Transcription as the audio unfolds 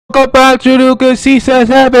Go back to Lucas Season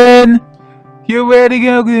 7. You ready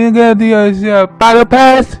to get the battle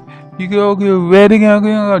pass? You go get ready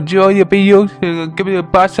to enjoy your videos. Give it a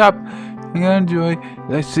bus up and enjoy.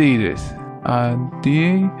 Let's see this.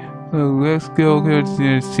 Let's go get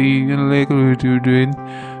to see later doing.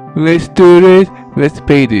 Let's do this. Let's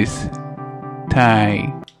pay this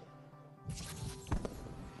time.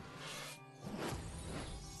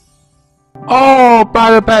 Oh,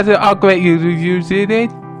 battle pass upgrade. You see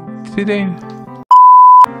it? See it?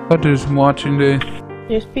 I'm just watching this.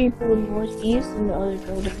 There's people in northeast and the other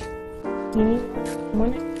building. You need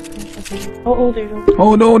one? Oh, there's a...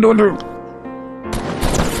 Oh no.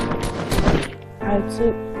 I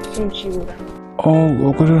took some shield. Oh,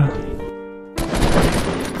 okay.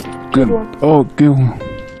 Good. Oh, good one.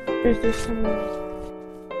 There's some...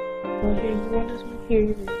 Well, here, you want this one? Here,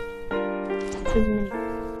 you go. There's many.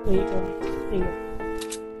 There you go. There you go.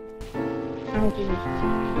 I'll do this.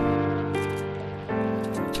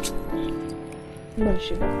 No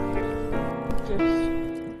sugar.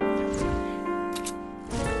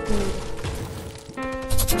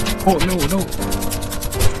 Oh no.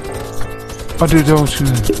 I did those.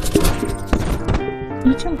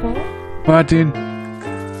 You can go. Martin.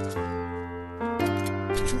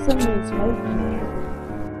 Somebody's smoking.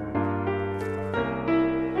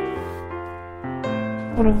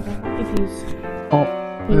 Hold on, if he's... Oh,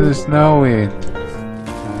 there's no way. I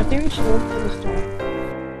think we should look for the star.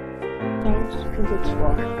 Because it's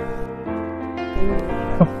far.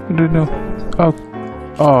 Oh, I don't know.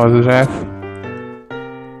 Oh, the ref.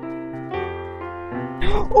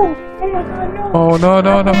 Oh my god, no! Oh, no.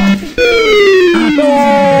 No!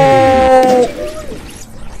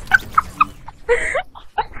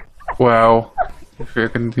 Wow. If you're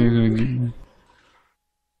continuing.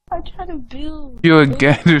 I try to build. You're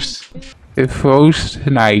against the first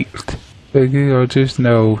night. I'll just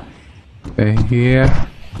know. Here.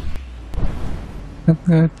 Look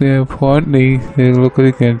at the Fortnite. They look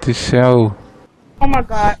like at the show. Oh my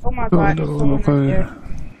god, there's someone up there.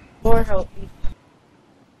 Lord help me.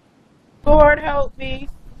 Lord help me.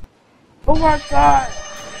 Oh my god.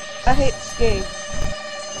 I hate this game.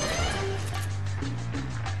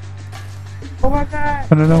 Oh my god.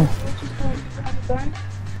 I don't know. You have a gun?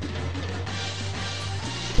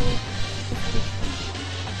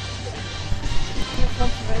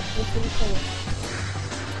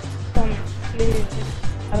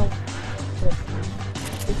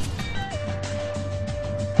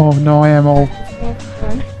 Oh, no ammo.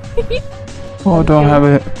 Oh, don't have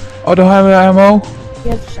it. Oh, don't have ammo. He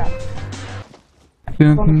has a shot.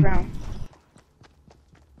 On the ground.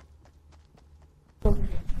 Over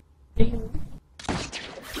here. Did he move?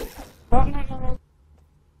 No.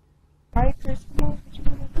 Alright, Chris, come on. What you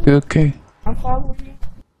gonna do? Okay. I'm following you.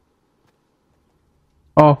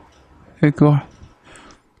 Oh, hey, go on.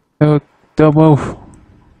 Don't move.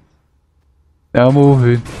 Don't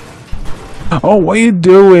move. Oh, what are you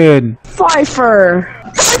doing? FYFFER!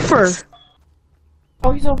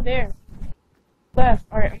 Oh, he's over there. Left.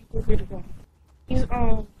 Alright, I'm over to go. He's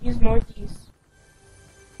northeast.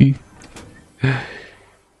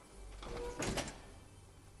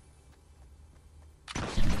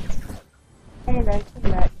 Oh my god, he's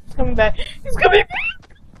coming back. He's coming back. He's coming back!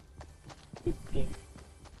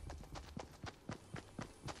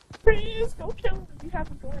 Please, go kill him. You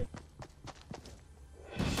have a gun.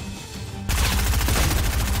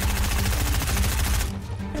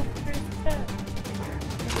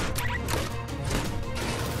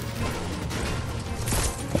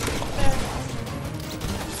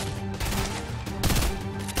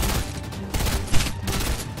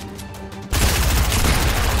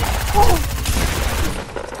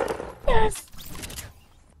 Yes!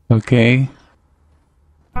 Okay.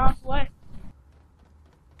 What?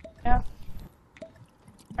 Yeah.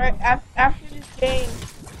 Alright, after this game.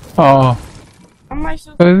 Oh. I'm like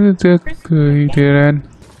so That's a good idea.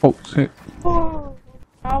 Oh, shit. Oh.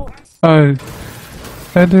 Oh.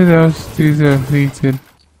 I did these are deleted.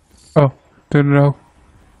 Oh, don't know.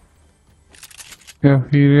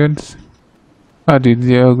 Experience. I did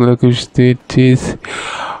the ugly stages.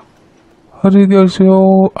 How did you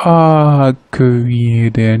show? Korea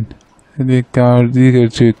then. And they go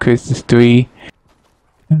to Christmas tree.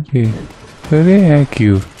 Okay. Very thank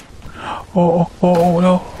you. Oh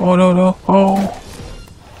no. Oh.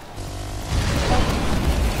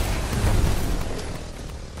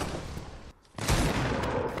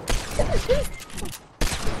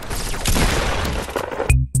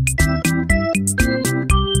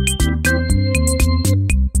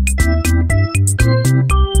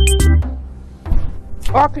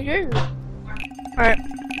 Oh, I can hear you. Alright,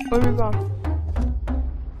 where we going?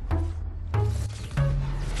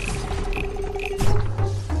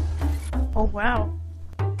 Oh wow.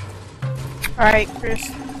 Alright, Chris.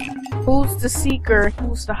 Who's the seeker and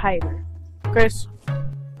who's the hider? Chris.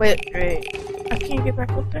 Wait. I can't get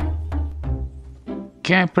back up there.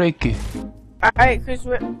 Can't break it. Alright, Chris,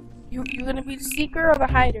 you gonna be the seeker or the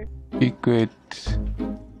hider? Secret.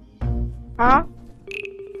 Huh?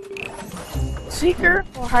 Seeker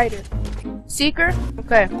or hider? Seeker?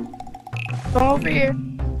 Okay. Come over here.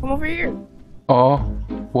 Come over here. Oh,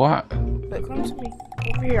 what? Wait, come to me.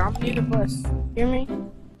 Over here. I'm near the bus. Hear me?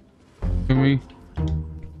 Hear me?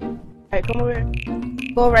 Alright, come over here.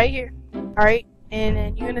 Go right here. Alright? And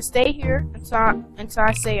then you're gonna stay here until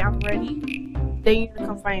I say I'm ready. Then you're gonna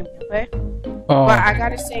come find me, okay? Oh. But I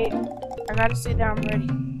gotta say that I'm ready.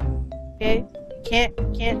 Okay? Can't.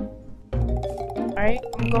 Alright,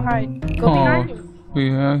 I'm gonna go hide. Go behind you.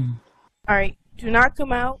 Yeah. Alright, do not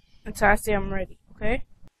come out until I say I'm ready, okay?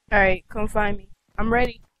 Alright, come find me. I'm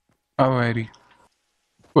ready. Alrighty.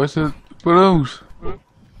 What's it? Blues?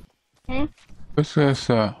 Hmm? What's this?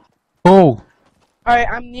 Oh. Alright,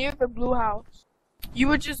 I'm near the blue house. You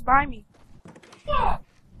were just by me.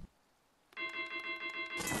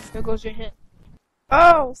 There goes your hit.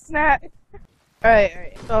 Oh, snap.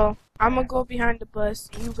 Alright. So, I'm gonna go behind the bus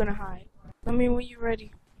and you're gonna hide. Tell me when you're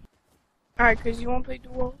ready. Alright, Chris, you wanna play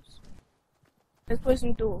duos? Let's play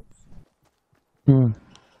some duos.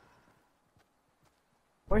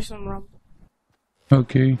 Or some rumble.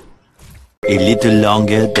 Okay. A little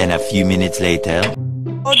longer than a few minutes later.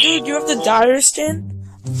 Oh, dude, you have the dire skin?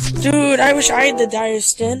 Dude, I wish I had the dire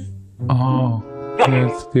skin. Oh,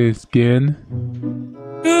 that's the skin.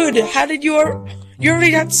 Dude, how did you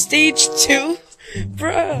already got stage 2?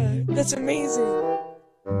 Bruh, that's amazing.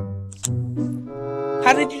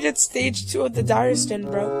 How did you get stage 2 of the dire skin,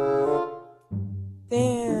 bro?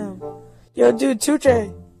 Damn. Yo, dude,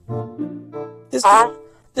 Tuche.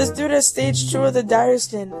 This dude has stage 2 of the dire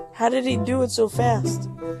skin. How did he do it so fast?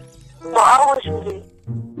 No, I wish we did.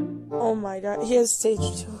 Oh my god, he has stage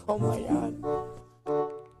 2. Oh my god.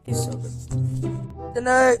 He's so good. Then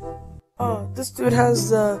this dude has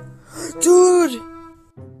the... Dude,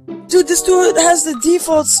 this dude has the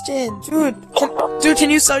default skin. Dude, can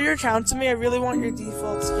you sell your account to me? I really want your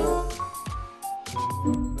default skin.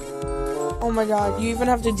 Oh my god, you even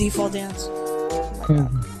have the default dance. Oh my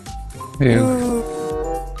god. Yeah. Dude.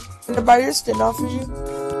 Can I buy your skin off of you?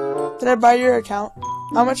 Can I buy your account?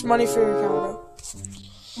 How much money for your account,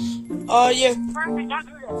 bro? Yeah. Perfect, don't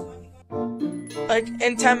do that. Like,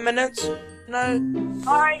 in 10 minutes? No.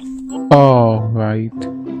 Alright. Alright.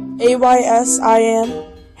 AYSIN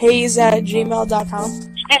haze@gmail.com.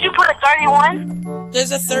 Did you put a 31?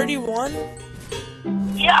 There's a 31?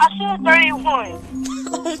 Yeah, I said 31.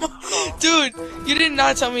 Dude, you did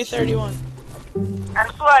not tell me 31.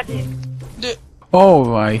 That's what I did. Dude.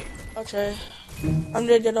 Alright. Okay. I'm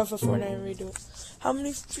gonna get off of Fortnite and redo it. How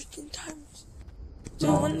many freaking times?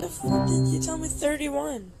 Dude, when the fuck did you tell me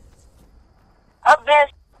 31? Up there.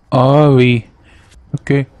 Ari.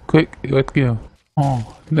 Okay, quick, let's go.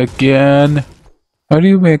 Oh, again. How are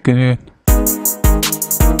you making it?